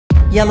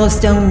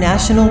Yellowstone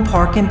National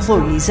Park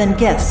employees and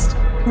guests,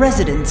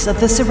 residents of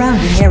the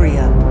surrounding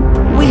area.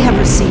 We have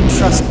received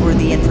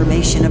trustworthy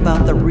information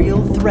about the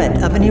real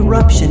threat of an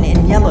eruption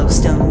in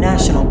Yellowstone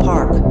National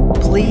Park.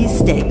 Please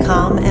stay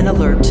calm and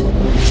alert.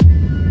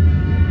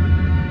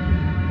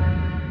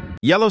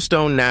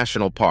 Yellowstone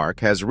National Park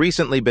has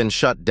recently been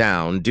shut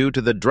down due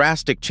to the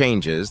drastic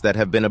changes that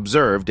have been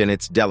observed in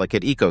its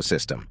delicate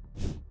ecosystem.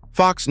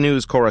 Fox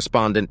News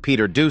correspondent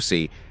Peter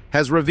Doocy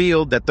has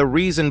revealed that the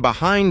reason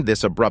behind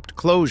this abrupt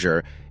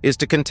closure is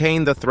to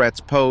contain the threats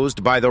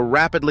posed by the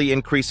rapidly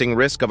increasing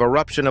risk of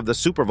eruption of the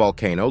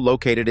supervolcano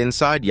located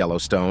inside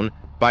Yellowstone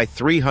by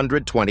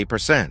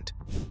 320%.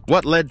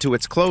 What led to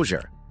its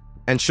closure?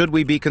 And should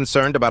we be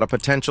concerned about a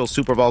potential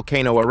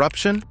supervolcano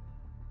eruption?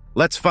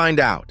 Let's find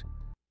out.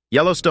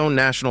 Yellowstone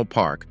National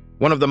Park,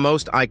 one of the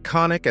most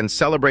iconic and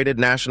celebrated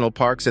national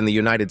parks in the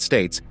United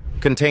States,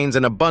 contains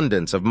an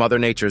abundance of Mother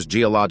Nature's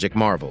geologic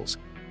marvels.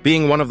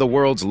 Being one of the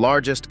world's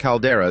largest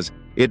calderas,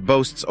 it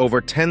boasts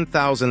over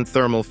 10,000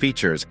 thermal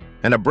features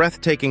and a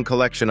breathtaking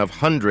collection of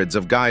hundreds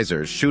of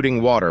geysers shooting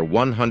water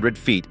 100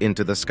 feet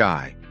into the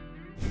sky.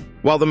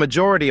 While the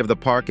majority of the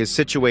park is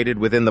situated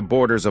within the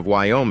borders of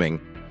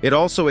Wyoming, it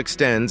also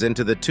extends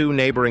into the two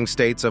neighboring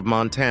states of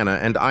Montana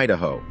and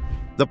Idaho.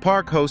 The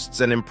park hosts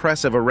an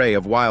impressive array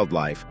of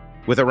wildlife,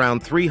 with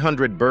around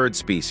 300 bird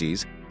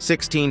species,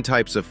 16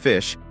 types of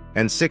fish,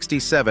 and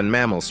 67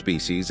 mammal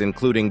species,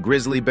 including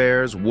grizzly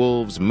bears,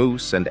 wolves,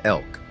 moose, and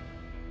elk.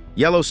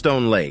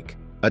 Yellowstone Lake,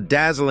 a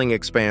dazzling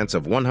expanse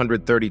of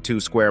 132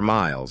 square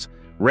miles,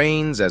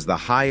 reigns as the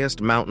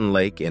highest mountain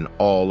lake in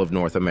all of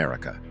North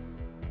America.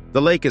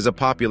 The lake is a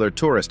popular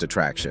tourist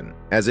attraction,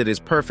 as it is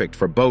perfect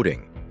for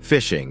boating,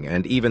 fishing,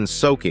 and even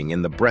soaking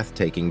in the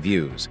breathtaking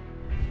views.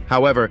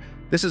 However,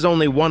 this is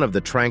only one of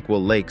the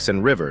tranquil lakes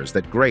and rivers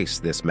that grace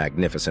this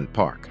magnificent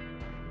park.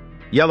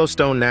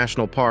 Yellowstone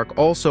National Park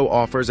also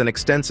offers an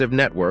extensive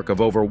network of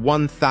over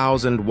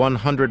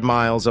 1,100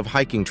 miles of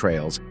hiking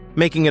trails,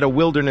 making it a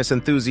wilderness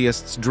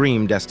enthusiast's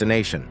dream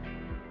destination.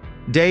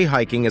 Day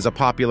hiking is a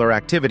popular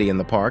activity in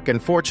the park,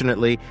 and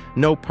fortunately,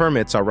 no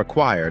permits are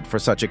required for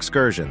such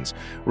excursions,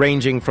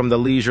 ranging from the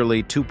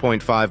leisurely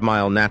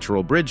 2.5-mile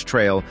Natural Bridge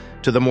Trail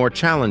to the more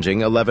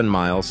challenging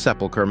 11-mile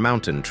Sepulchre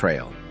Mountain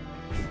Trail.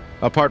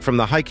 Apart from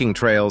the hiking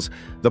trails,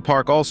 the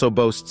park also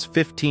boasts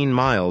 15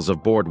 miles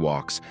of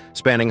boardwalks,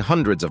 spanning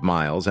hundreds of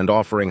miles and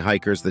offering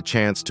hikers the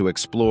chance to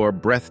explore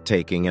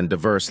breathtaking and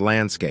diverse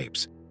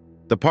landscapes.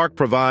 The park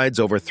provides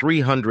over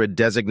 300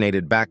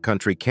 designated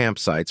backcountry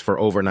campsites for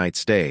overnight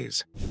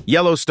stays.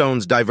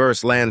 Yellowstone's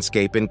diverse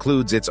landscape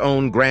includes its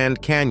own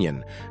Grand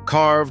Canyon,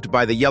 carved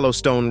by the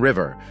Yellowstone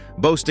River,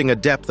 boasting a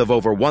depth of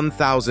over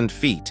 1,000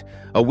 feet,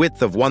 a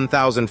width of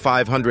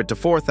 1,500 to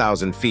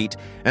 4,000 feet,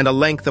 and a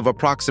length of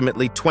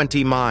approximately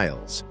 20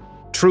 miles.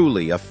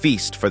 Truly a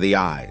feast for the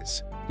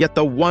eyes. Yet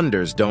the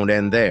wonders don't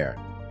end there.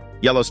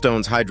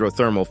 Yellowstone's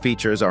hydrothermal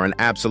features are an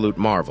absolute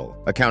marvel,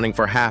 accounting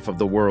for half of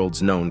the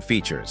world's known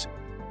features.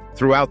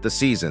 Throughout the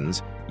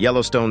seasons,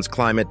 Yellowstone's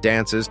climate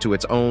dances to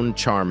its own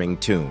charming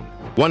tune.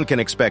 One can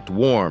expect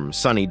warm,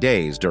 sunny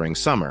days during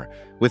summer,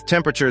 with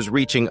temperatures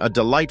reaching a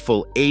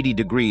delightful 80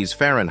 degrees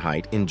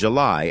Fahrenheit in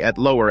July at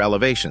lower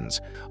elevations,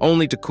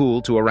 only to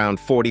cool to around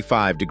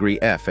 45 degrees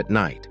F at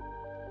night.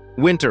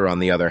 Winter, on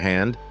the other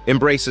hand,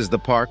 embraces the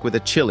park with a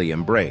chilly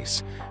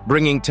embrace,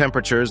 bringing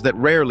temperatures that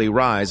rarely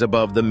rise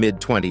above the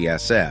mid-20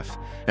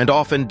 SF, and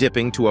often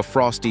dipping to a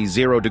frosty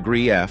 0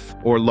 degree F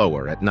or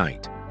lower at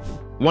night.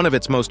 One of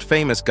its most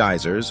famous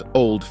geysers,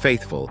 Old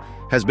Faithful,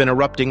 has been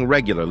erupting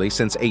regularly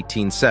since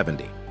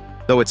 1870,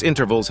 though its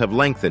intervals have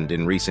lengthened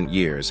in recent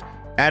years,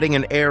 adding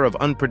an air of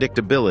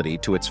unpredictability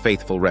to its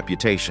faithful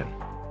reputation.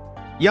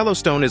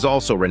 Yellowstone is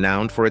also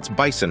renowned for its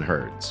bison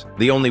herds,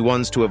 the only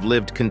ones to have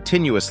lived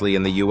continuously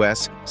in the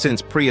U.S.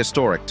 since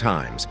prehistoric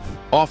times,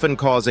 often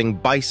causing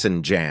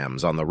bison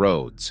jams on the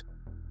roads.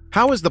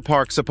 How is the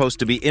park supposed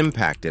to be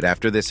impacted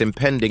after this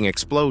impending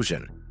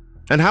explosion?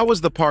 And how was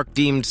the park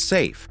deemed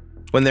safe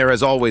when there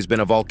has always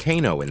been a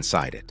volcano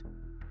inside it?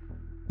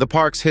 The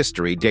park's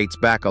history dates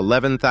back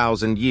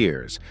 11,000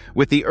 years,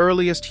 with the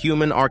earliest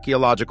human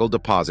archaeological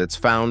deposits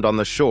found on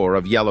the shore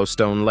of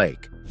Yellowstone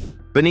Lake.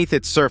 Beneath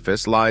its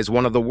surface lies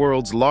one of the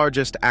world's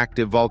largest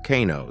active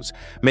volcanoes,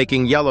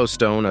 making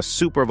Yellowstone a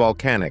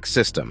supervolcanic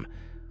system,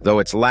 though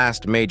its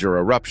last major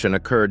eruption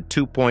occurred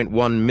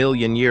 2.1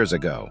 million years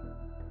ago.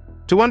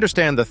 To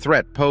understand the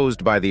threat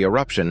posed by the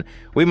eruption,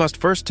 we must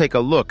first take a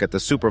look at the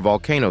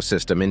supervolcano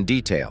system in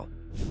detail.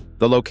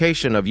 The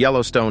location of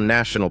Yellowstone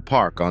National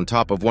Park on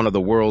top of one of the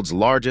world's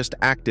largest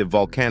active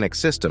volcanic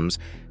systems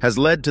has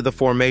led to the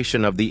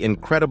formation of the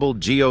incredible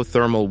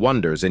geothermal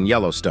wonders in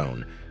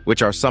Yellowstone,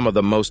 which are some of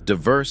the most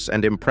diverse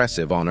and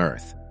impressive on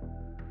Earth.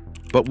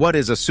 But what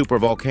is a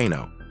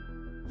supervolcano?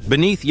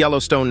 Beneath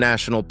Yellowstone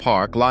National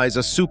Park lies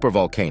a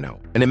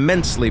supervolcano, an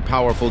immensely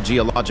powerful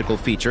geological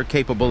feature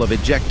capable of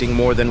ejecting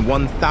more than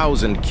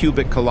 1,000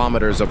 cubic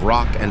kilometers of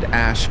rock and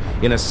ash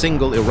in a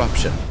single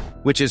eruption,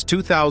 which is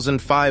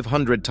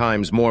 2,500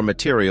 times more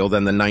material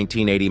than the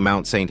 1980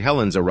 Mount St.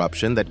 Helens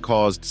eruption that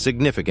caused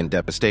significant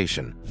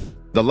devastation.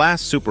 The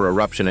last super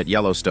eruption at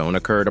Yellowstone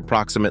occurred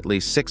approximately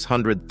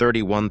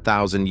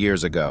 631,000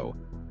 years ago,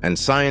 and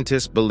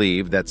scientists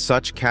believe that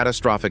such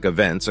catastrophic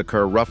events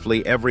occur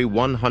roughly every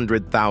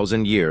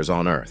 100,000 years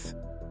on Earth.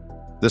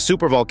 The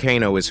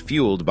supervolcano is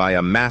fueled by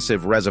a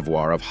massive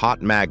reservoir of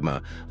hot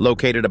magma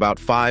located about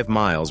 5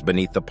 miles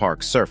beneath the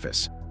park's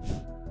surface.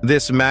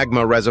 This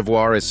magma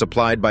reservoir is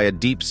supplied by a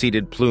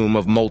deep-seated plume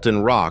of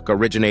molten rock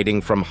originating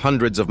from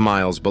hundreds of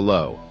miles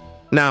below.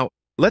 Now,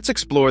 let's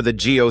explore the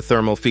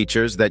geothermal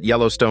features that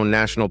Yellowstone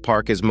National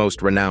Park is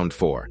most renowned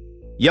for.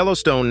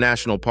 Yellowstone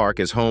National Park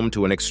is home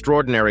to an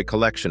extraordinary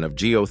collection of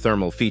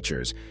geothermal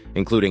features,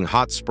 including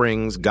hot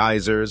springs,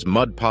 geysers,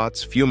 mud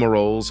pots,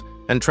 fumaroles,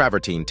 and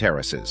travertine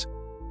terraces.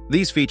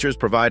 These features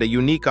provide a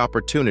unique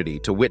opportunity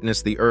to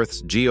witness the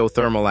Earth's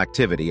geothermal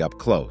activity up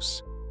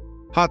close.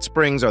 Hot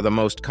springs are the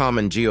most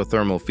common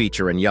geothermal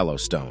feature in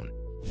Yellowstone.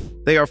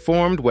 They are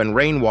formed when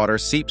rainwater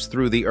seeps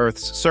through the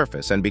Earth's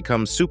surface and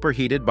becomes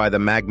superheated by the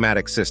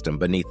magmatic system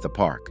beneath the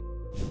park.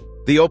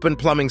 The open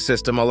plumbing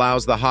system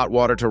allows the hot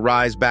water to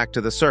rise back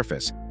to the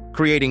surface,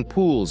 creating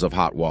pools of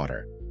hot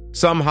water.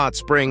 Some hot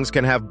springs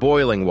can have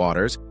boiling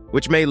waters,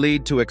 which may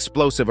lead to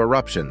explosive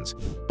eruptions,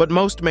 but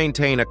most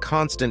maintain a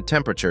constant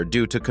temperature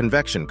due to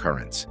convection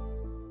currents.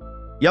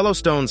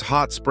 Yellowstone's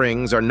hot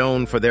springs are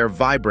known for their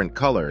vibrant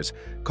colors,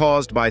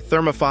 caused by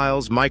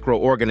thermophiles,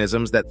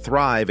 microorganisms that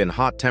thrive in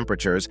hot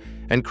temperatures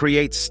and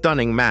create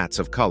stunning mats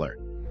of color.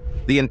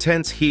 The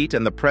intense heat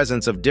and the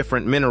presence of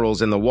different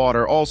minerals in the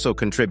water also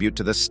contribute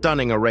to the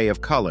stunning array of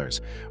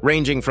colors,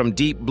 ranging from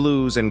deep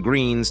blues and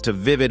greens to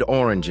vivid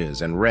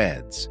oranges and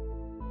reds.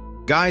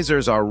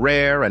 Geysers are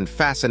rare and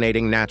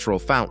fascinating natural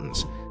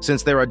fountains,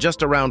 since there are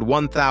just around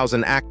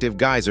 1,000 active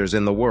geysers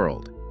in the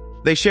world.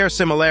 They share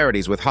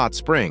similarities with hot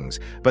springs,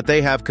 but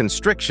they have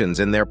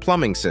constrictions in their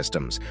plumbing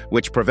systems,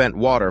 which prevent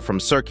water from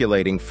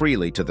circulating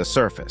freely to the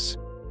surface.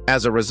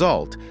 As a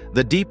result,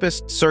 the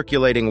deepest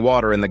circulating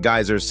water in the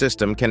geyser's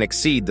system can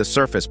exceed the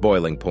surface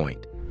boiling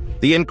point.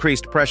 The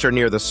increased pressure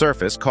near the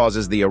surface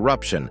causes the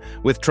eruption,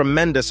 with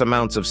tremendous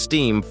amounts of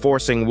steam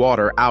forcing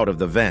water out of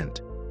the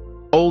vent.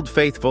 Old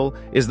Faithful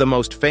is the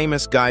most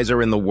famous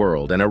geyser in the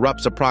world and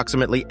erupts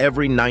approximately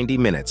every 90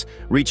 minutes,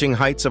 reaching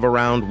heights of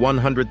around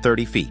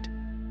 130 feet.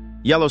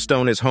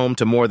 Yellowstone is home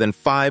to more than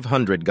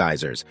 500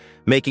 geysers,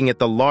 making it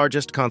the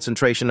largest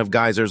concentration of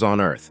geysers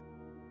on Earth.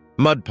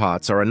 Mud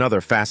pots are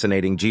another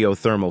fascinating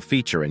geothermal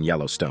feature in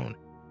Yellowstone.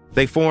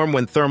 They form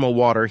when thermal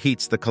water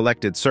heats the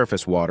collected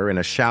surface water in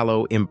a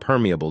shallow,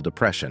 impermeable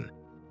depression.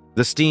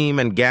 The steam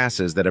and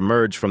gases that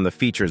emerge from the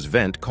feature's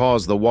vent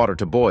cause the water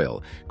to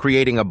boil,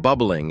 creating a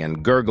bubbling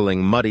and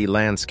gurgling muddy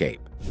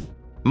landscape.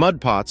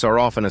 Mud pots are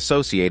often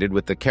associated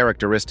with the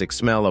characteristic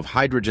smell of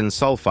hydrogen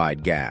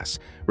sulfide gas,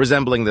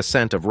 resembling the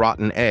scent of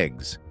rotten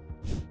eggs.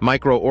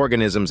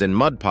 Microorganisms in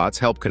mud pots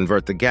help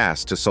convert the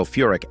gas to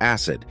sulfuric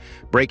acid,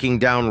 breaking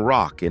down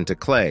rock into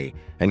clay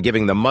and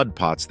giving the mud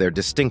pots their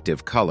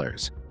distinctive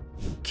colors.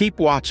 Keep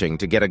watching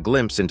to get a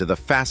glimpse into the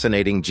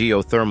fascinating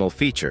geothermal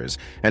features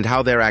and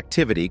how their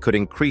activity could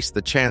increase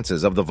the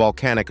chances of the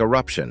volcanic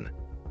eruption.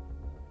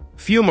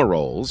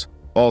 Fumaroles,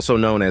 also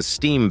known as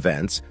steam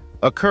vents,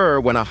 occur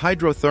when a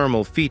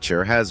hydrothermal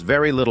feature has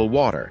very little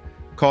water,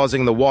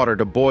 causing the water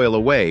to boil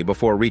away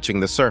before reaching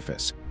the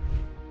surface.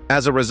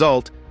 As a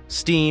result,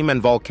 steam and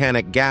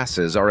volcanic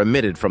gases are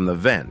emitted from the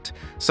vent,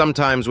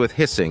 sometimes with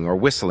hissing or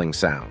whistling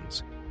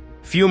sounds.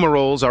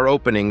 Fumaroles are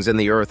openings in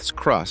the Earth's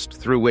crust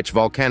through which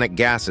volcanic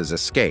gases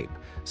escape,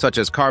 such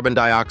as carbon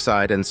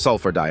dioxide and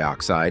sulfur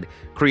dioxide,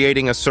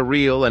 creating a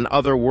surreal and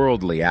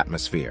otherworldly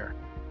atmosphere.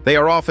 They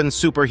are often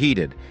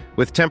superheated,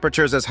 with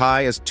temperatures as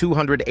high as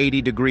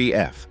 280 degrees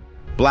F.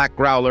 Black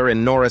Growler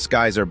in Norris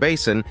Geyser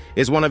Basin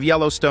is one of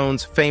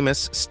Yellowstone's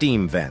famous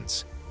steam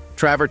vents.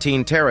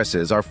 Travertine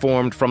terraces are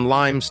formed from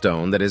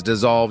limestone that is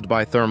dissolved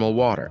by thermal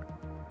water.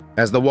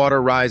 As the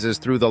water rises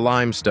through the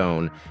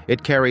limestone,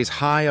 it carries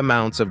high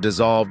amounts of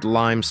dissolved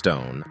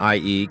limestone,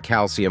 i.e.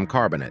 calcium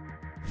carbonate.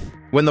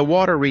 When the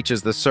water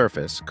reaches the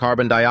surface,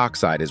 carbon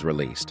dioxide is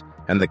released,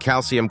 and the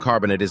calcium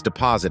carbonate is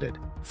deposited,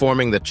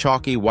 forming the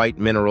chalky white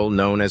mineral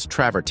known as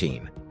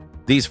travertine.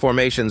 These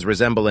formations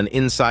resemble an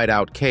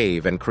inside-out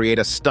cave and create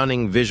a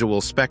stunning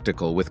visual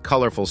spectacle with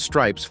colorful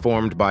stripes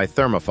formed by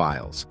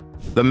thermophiles.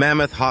 The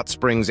Mammoth Hot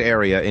Springs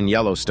area in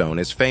Yellowstone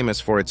is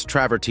famous for its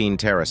travertine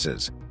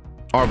terraces.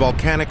 Are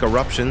volcanic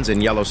eruptions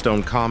in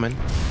Yellowstone common?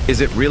 Is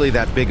it really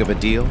that big of a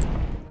deal?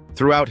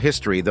 Throughout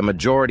history, the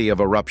majority of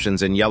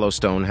eruptions in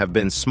Yellowstone have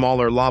been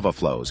smaller lava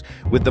flows,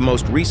 with the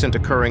most recent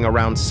occurring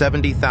around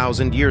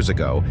 70,000 years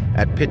ago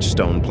at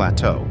Pitchstone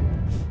Plateau.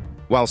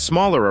 While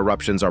smaller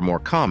eruptions are more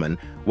common,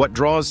 what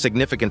draws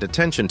significant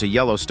attention to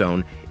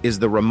Yellowstone is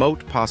the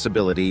remote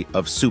possibility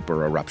of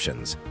super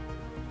eruptions.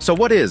 So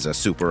what is a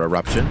super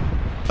eruption?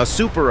 A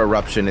super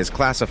eruption is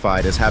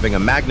classified as having a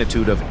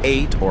magnitude of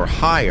 8 or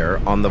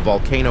higher on the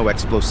Volcano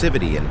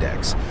Explosivity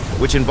Index,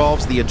 which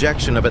involves the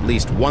ejection of at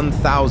least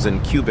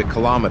 1,000 cubic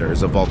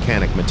kilometers of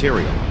volcanic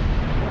material.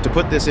 To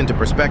put this into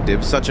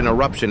perspective, such an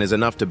eruption is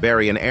enough to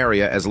bury an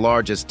area as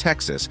large as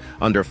Texas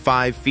under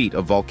 5 feet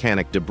of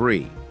volcanic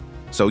debris.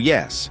 So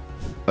yes,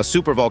 A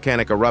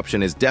supervolcanic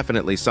eruption is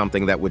definitely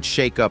something that would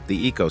shake up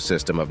the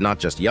ecosystem of not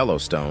just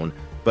Yellowstone,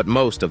 but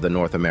most of the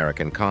North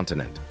American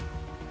continent.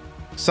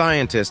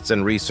 Scientists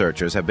and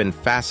researchers have been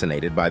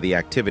fascinated by the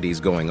activities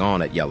going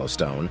on at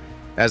Yellowstone,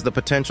 as the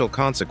potential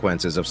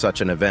consequences of such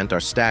an event are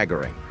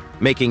staggering,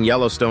 making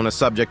Yellowstone a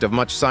subject of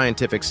much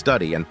scientific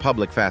study and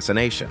public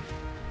fascination.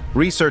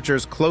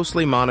 Researchers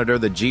closely monitor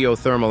the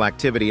geothermal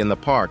activity in the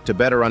park to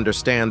better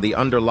understand the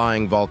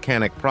underlying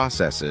volcanic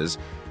processes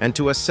and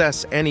to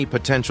assess any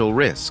potential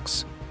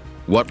risks.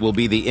 What will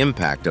be the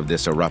impact of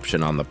this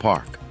eruption on the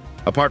park?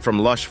 Apart from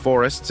lush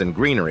forests and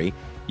greenery,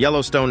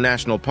 Yellowstone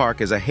National Park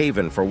is a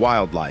haven for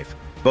wildlife,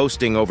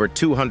 boasting over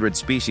 200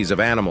 species of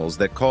animals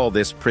that call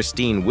this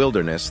pristine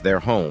wilderness their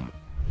home.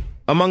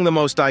 Among the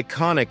most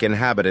iconic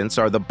inhabitants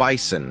are the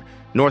bison,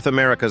 North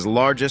America's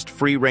largest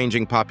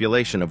free-ranging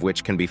population of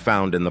which can be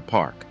found in the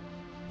park.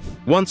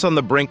 Once on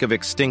the brink of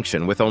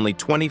extinction with only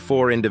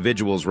 24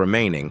 individuals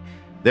remaining,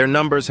 their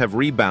numbers have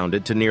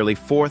rebounded to nearly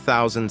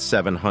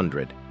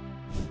 4,700.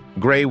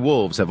 Gray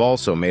wolves have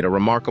also made a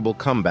remarkable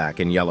comeback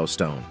in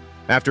Yellowstone.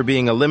 After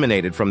being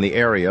eliminated from the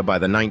area by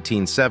the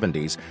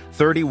 1970s,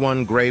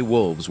 31 gray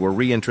wolves were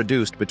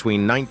reintroduced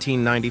between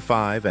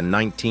 1995 and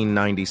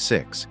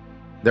 1996.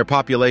 Their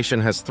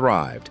population has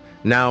thrived,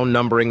 now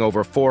numbering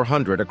over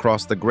 400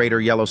 across the greater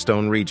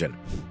Yellowstone region.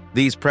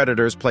 These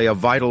predators play a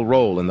vital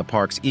role in the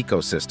park's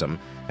ecosystem,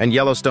 and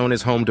Yellowstone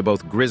is home to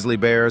both grizzly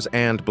bears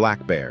and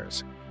black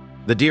bears.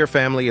 The deer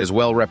family is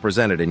well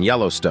represented in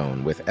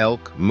Yellowstone, with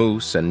elk,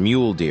 moose, and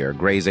mule deer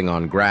grazing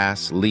on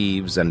grass,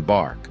 leaves, and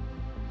bark.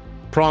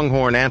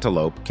 Pronghorn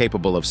antelope,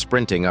 capable of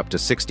sprinting up to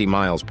 60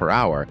 miles per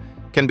hour,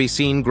 can be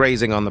seen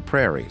grazing on the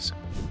prairies.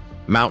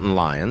 Mountain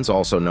lions,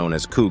 also known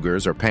as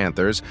cougars or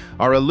panthers,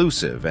 are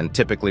elusive and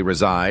typically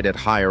reside at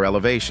higher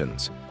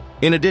elevations.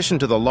 In addition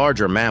to the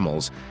larger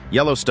mammals,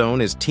 Yellowstone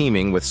is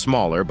teeming with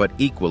smaller but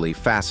equally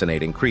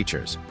fascinating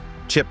creatures.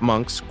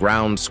 Chipmunks,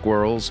 ground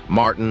squirrels,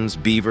 martens,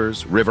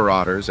 beavers, river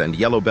otters, and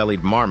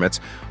yellow-bellied marmots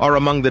are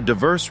among the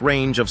diverse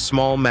range of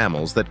small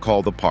mammals that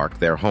call the park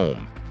their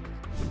home.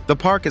 The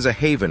park is a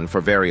haven for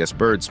various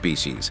bird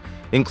species,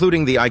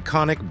 including the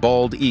iconic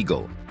bald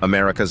eagle,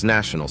 America's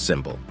national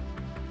symbol.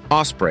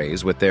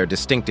 Ospreys, with their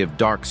distinctive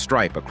dark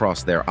stripe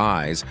across their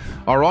eyes,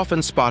 are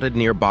often spotted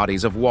near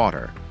bodies of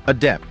water,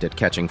 adept at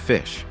catching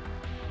fish.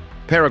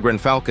 Peregrine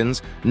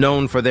falcons,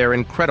 known for their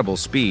incredible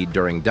speed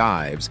during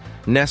dives,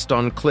 nest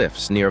on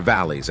cliffs near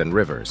valleys and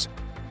rivers.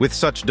 With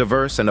such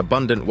diverse and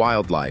abundant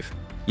wildlife,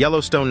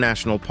 Yellowstone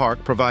National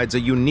Park provides a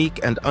unique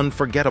and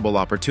unforgettable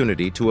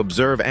opportunity to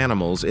observe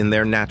animals in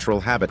their natural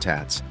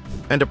habitats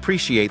and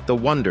appreciate the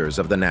wonders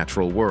of the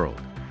natural world.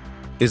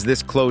 Is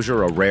this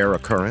closure a rare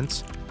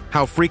occurrence?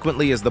 How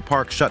frequently is the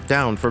park shut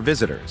down for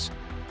visitors?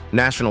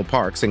 National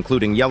parks,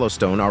 including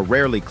Yellowstone, are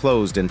rarely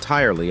closed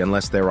entirely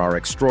unless there are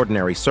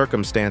extraordinary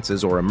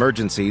circumstances or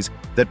emergencies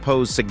that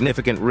pose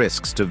significant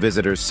risks to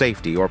visitors'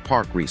 safety or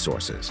park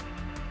resources.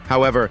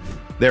 However,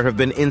 there have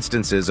been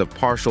instances of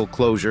partial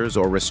closures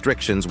or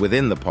restrictions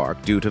within the park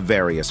due to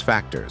various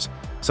factors,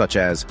 such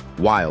as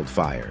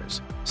wildfires,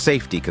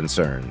 safety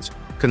concerns,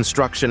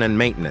 construction and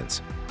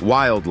maintenance,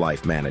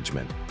 wildlife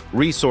management,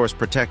 resource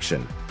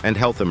protection, and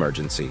health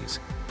emergencies.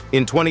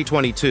 In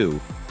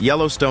 2022,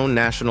 Yellowstone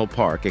National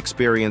Park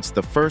experienced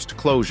the first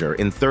closure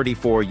in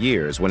 34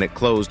 years when it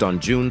closed on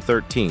June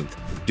 13th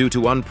due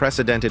to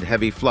unprecedented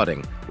heavy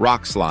flooding,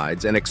 rock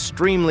slides, and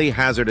extremely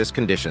hazardous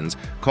conditions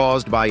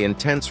caused by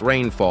intense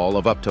rainfall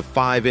of up to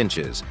 5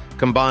 inches,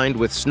 combined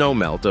with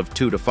snowmelt of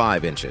 2 to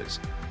 5 inches.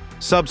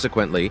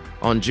 Subsequently,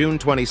 on June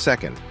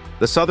 22nd,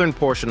 the southern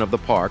portion of the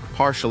park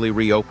partially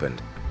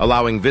reopened,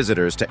 allowing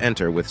visitors to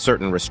enter with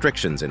certain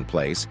restrictions in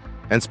place,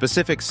 and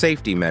specific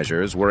safety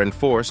measures were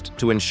enforced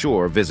to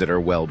ensure visitor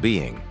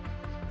well-being.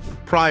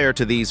 Prior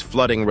to these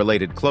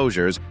flooding-related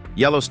closures,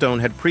 Yellowstone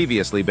had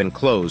previously been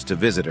closed to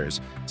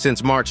visitors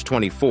since March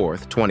 24,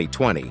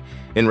 2020,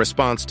 in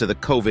response to the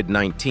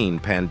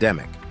COVID-19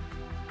 pandemic.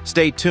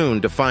 Stay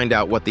tuned to find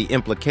out what the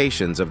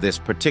implications of this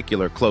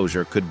particular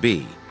closure could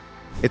be.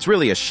 It's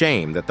really a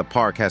shame that the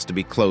park has to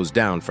be closed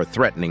down for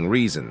threatening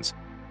reasons,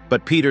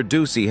 but Peter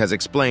Doocy has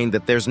explained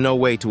that there's no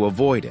way to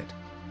avoid it.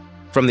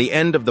 From the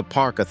end of the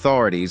park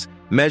authorities,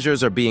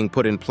 measures are being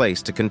put in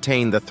place to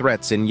contain the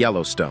threats in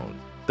Yellowstone,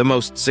 the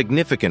most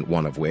significant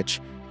one of which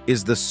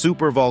is the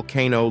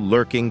supervolcano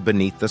lurking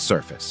beneath the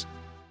surface.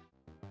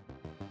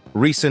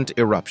 Recent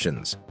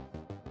eruptions.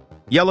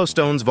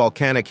 Yellowstone's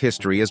volcanic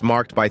history is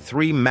marked by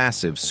 3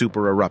 massive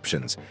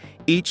super-eruptions,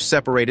 each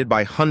separated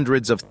by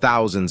hundreds of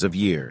thousands of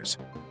years.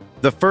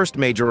 The first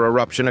major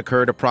eruption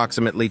occurred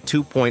approximately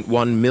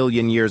 2.1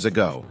 million years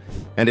ago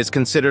and is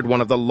considered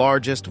one of the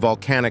largest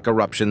volcanic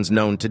eruptions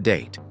known to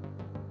date.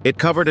 It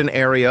covered an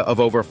area of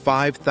over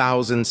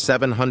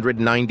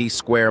 5,790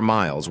 square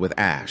miles with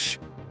ash,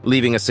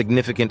 leaving a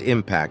significant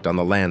impact on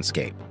the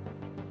landscape.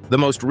 The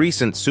most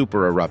recent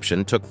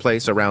super-eruption took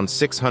place around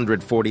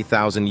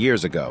 640,000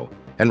 years ago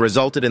and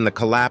resulted in the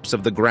collapse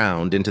of the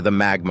ground into the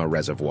magma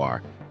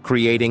reservoir,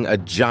 creating a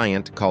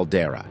giant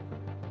caldera.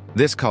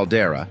 This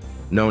caldera,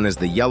 known as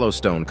the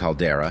Yellowstone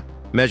caldera,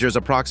 measures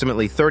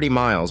approximately 30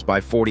 miles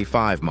by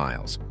 45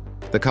 miles.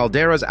 The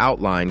caldera's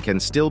outline can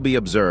still be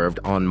observed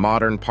on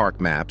modern park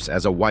maps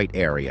as a white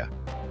area.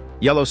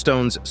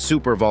 Yellowstone's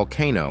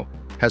supervolcano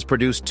has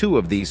produced two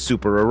of these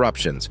super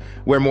eruptions,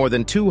 where more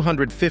than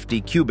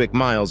 250 cubic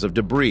miles of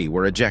debris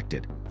were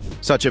ejected.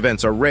 Such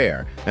events are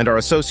rare and are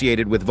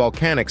associated with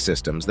volcanic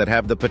systems that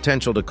have the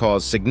potential to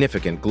cause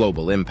significant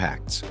global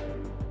impacts.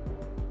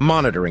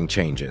 Monitoring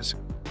changes.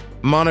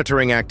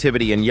 Monitoring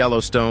activity in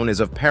Yellowstone is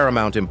of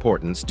paramount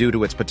importance due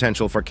to its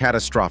potential for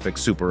catastrophic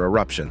super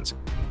eruptions.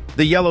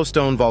 The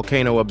Yellowstone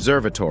Volcano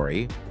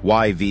Observatory,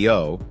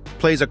 YVO,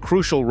 plays a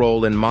crucial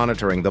role in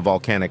monitoring the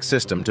volcanic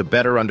system to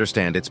better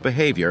understand its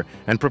behavior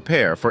and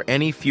prepare for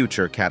any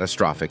future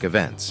catastrophic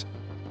events.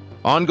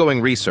 Ongoing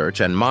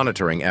research and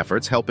monitoring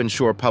efforts help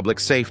ensure public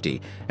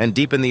safety and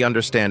deepen the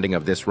understanding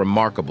of this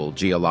remarkable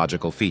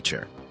geological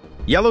feature.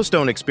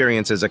 Yellowstone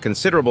experiences a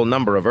considerable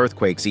number of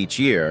earthquakes each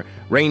year,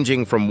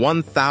 ranging from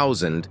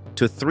 1,000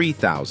 to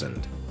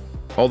 3,000.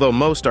 Although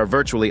most are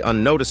virtually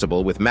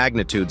unnoticeable with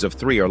magnitudes of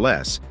 3 or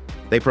less,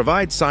 they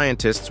provide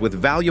scientists with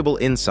valuable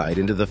insight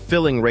into the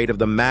filling rate of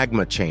the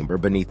magma chamber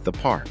beneath the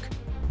park.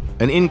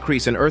 An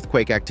increase in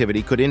earthquake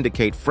activity could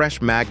indicate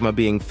fresh magma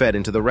being fed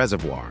into the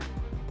reservoir.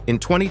 In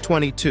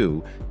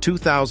 2022,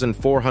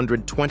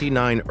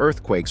 2,429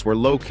 earthquakes were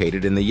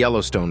located in the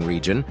Yellowstone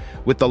region,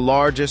 with the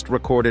largest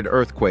recorded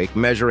earthquake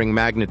measuring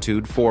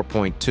magnitude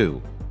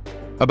 4.2.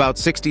 About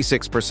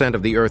 66%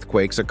 of the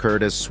earthquakes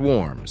occurred as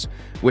swarms,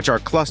 which are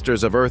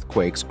clusters of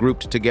earthquakes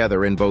grouped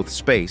together in both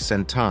space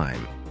and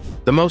time.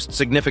 The most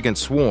significant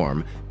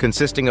swarm,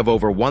 consisting of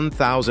over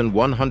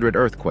 1,100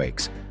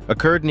 earthquakes,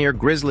 occurred near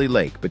Grizzly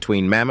Lake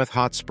between Mammoth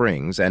Hot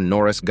Springs and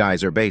Norris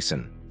Geyser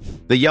Basin.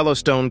 The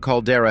Yellowstone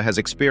caldera has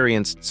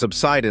experienced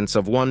subsidence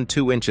of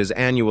 1–2 inches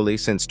annually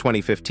since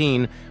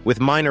 2015,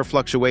 with minor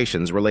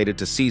fluctuations related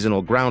to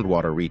seasonal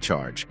groundwater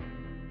recharge.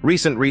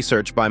 Recent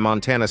research by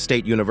Montana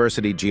State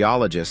University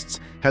geologists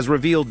has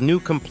revealed new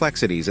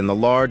complexities in the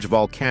large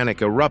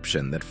volcanic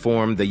eruption that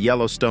formed the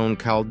Yellowstone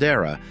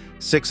caldera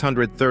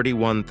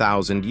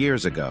 631,000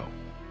 years ago.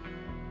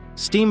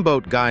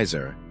 Steamboat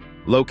Geyser,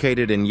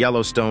 located in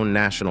Yellowstone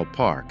National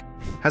Park,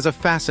 has a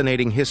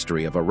fascinating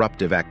history of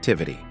eruptive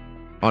activity.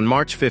 On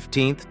March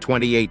 15,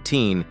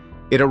 2018,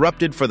 it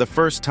erupted for the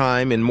first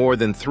time in more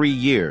than 3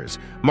 years,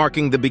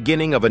 marking the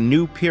beginning of a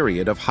new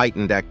period of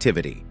heightened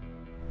activity.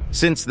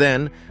 Since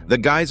then, the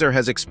geyser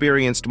has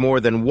experienced more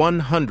than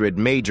 100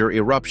 major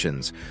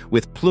eruptions,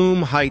 with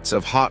plume heights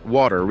of hot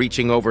water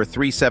reaching over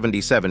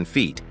 377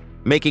 feet,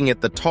 making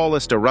it the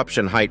tallest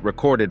eruption height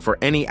recorded for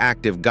any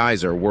active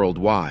geyser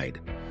worldwide.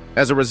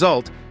 As a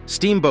result,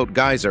 Steamboat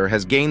Geyser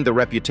has gained the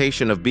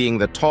reputation of being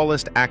the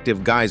tallest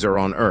active geyser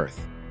on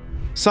Earth.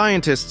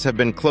 Scientists have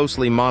been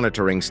closely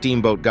monitoring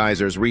Steamboat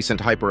Geyser's recent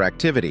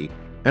hyperactivity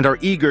and are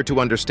eager to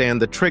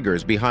understand the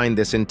triggers behind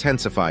this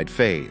intensified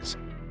phase.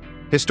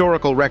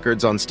 Historical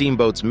records on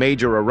Steamboat's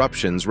major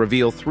eruptions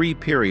reveal 3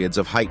 periods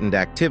of heightened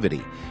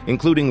activity,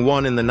 including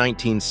one in the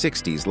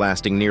 1960s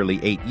lasting nearly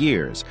 8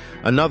 years,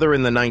 another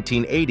in the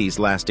 1980s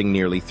lasting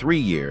nearly 3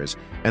 years,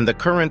 and the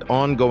current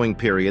ongoing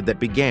period that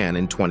began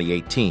in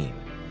 2018.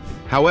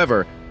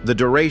 However, the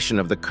duration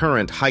of the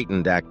current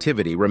heightened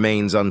activity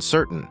remains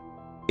uncertain.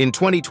 In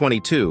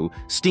 2022,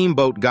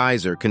 Steamboat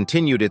Geyser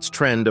continued its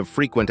trend of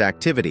frequent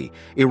activity,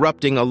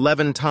 erupting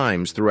 11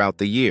 times throughout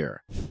the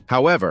year.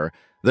 However,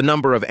 the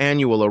number of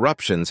annual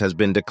eruptions has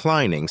been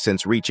declining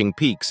since reaching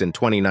peaks in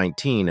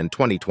 2019 and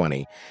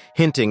 2020,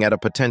 hinting at a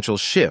potential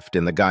shift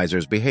in the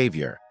geyser's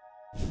behavior.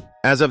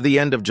 As of the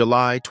end of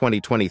July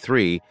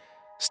 2023,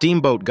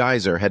 Steamboat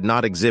Geyser had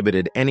not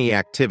exhibited any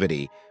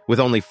activity, with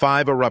only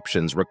 5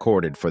 eruptions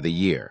recorded for the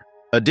year.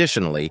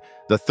 Additionally,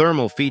 the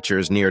thermal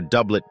features near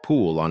Doublet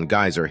Pool on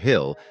Geyser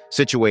Hill,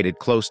 situated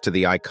close to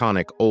the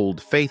iconic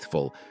Old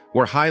Faithful,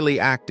 were highly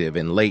active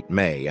in late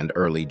May and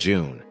early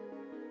June.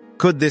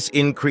 Could this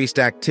increased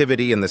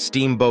activity in the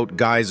Steamboat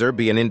Geyser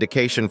be an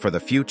indication for the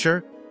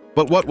future?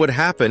 But what would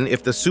happen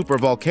if the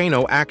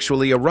supervolcano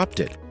actually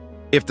erupted?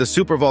 If the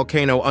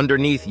supervolcano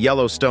underneath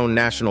Yellowstone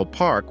National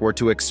Park were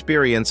to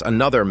experience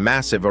another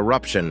massive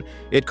eruption,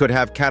 it could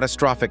have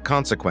catastrophic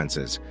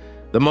consequences.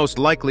 The most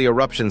likely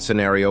eruption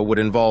scenario would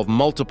involve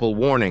multiple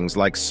warnings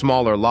like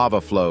smaller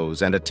lava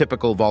flows and a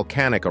typical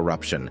volcanic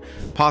eruption,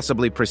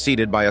 possibly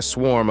preceded by a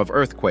swarm of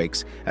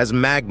earthquakes as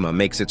magma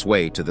makes its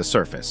way to the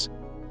surface.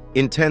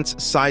 Intense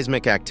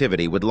seismic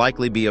activity would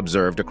likely be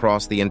observed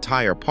across the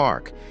entire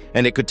park,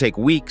 and it could take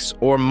weeks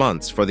or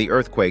months for the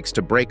earthquakes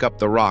to break up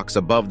the rocks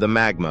above the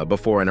magma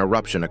before an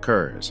eruption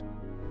occurs.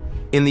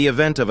 In the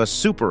event of a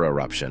super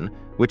eruption,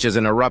 which is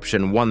an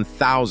eruption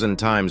 1,000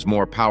 times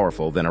more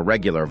powerful than a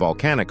regular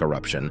volcanic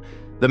eruption,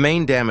 the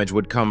main damage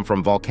would come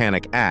from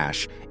volcanic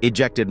ash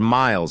ejected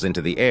miles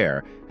into the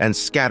air and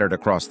scattered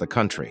across the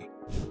country.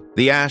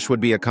 The ash would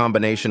be a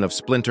combination of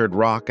splintered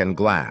rock and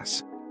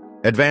glass.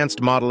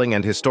 Advanced modeling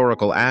and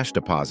historical ash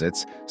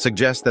deposits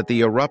suggest that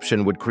the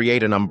eruption would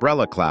create an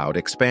umbrella cloud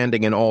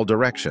expanding in all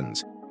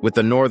directions, with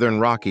the northern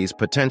Rockies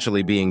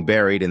potentially being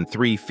buried in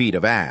 3 feet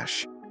of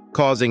ash.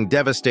 causing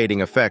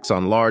devastating effects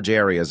on large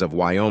areas of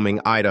Wyoming,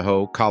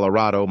 Idaho,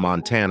 Colorado,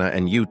 Montana,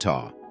 and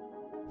Utah.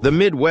 The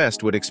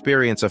Midwest would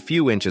experience a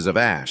few inches of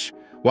ash,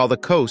 while the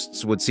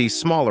coasts would see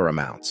smaller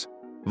amounts.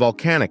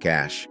 Volcanic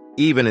ash,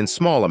 even in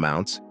small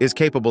amounts, is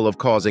capable of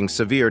causing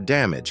severe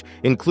damage,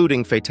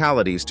 including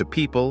fatalities to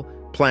people,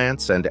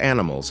 plants, and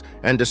animals,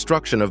 and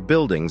destruction of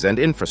buildings and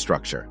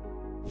infrastructure.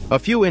 A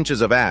few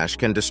inches of ash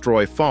can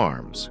destroy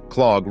farms,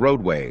 clog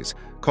roadways,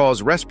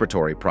 cause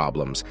respiratory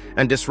problems,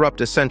 and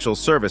disrupt essential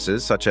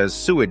services such as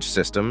sewage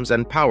systems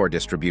and power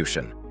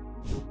distribution.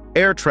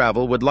 Air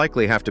travel would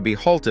likely have to be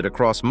halted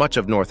across much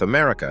of North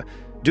America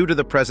due to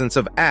the presence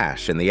of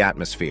ash in the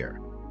atmosphere.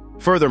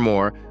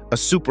 Furthermore, a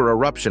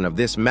supereruption of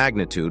this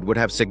magnitude would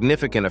have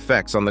significant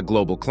effects on the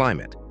global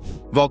climate.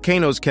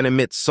 Volcanoes can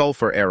emit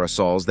sulfur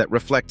aerosols that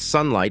reflect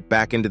sunlight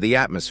back into the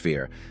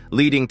atmosphere,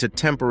 leading to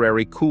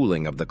temporary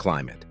cooling of the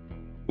climate.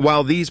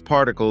 While these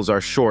particles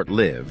are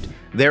short-lived,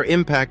 their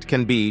impact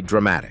can be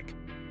dramatic.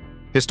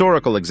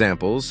 Historical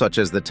examples, such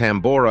as the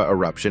Tambora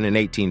eruption in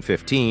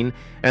 1815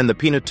 and the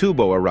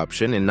Pinatubo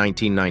eruption in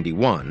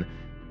 1991,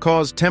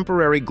 caused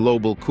temporary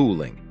global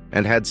cooling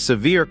and had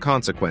severe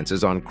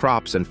consequences on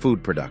crops and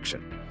food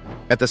production.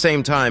 At the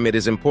same time, it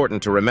is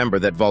important to remember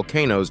that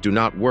volcanoes do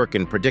not work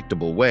in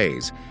predictable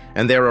ways,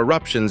 and their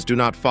eruptions do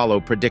not follow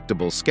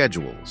predictable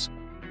schedules.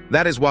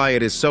 That is why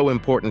it is so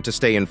important to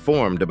stay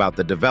informed about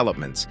the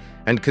developments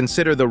and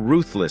consider the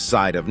ruthless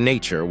side of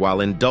nature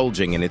while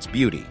indulging in its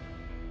beauty.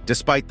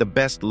 Despite the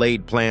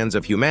best-laid plans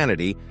of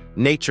humanity,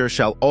 nature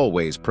shall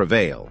always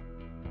prevail.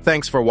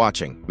 Thanks for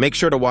watching. Make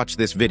sure to watch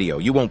this video.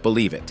 You won't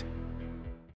believe it.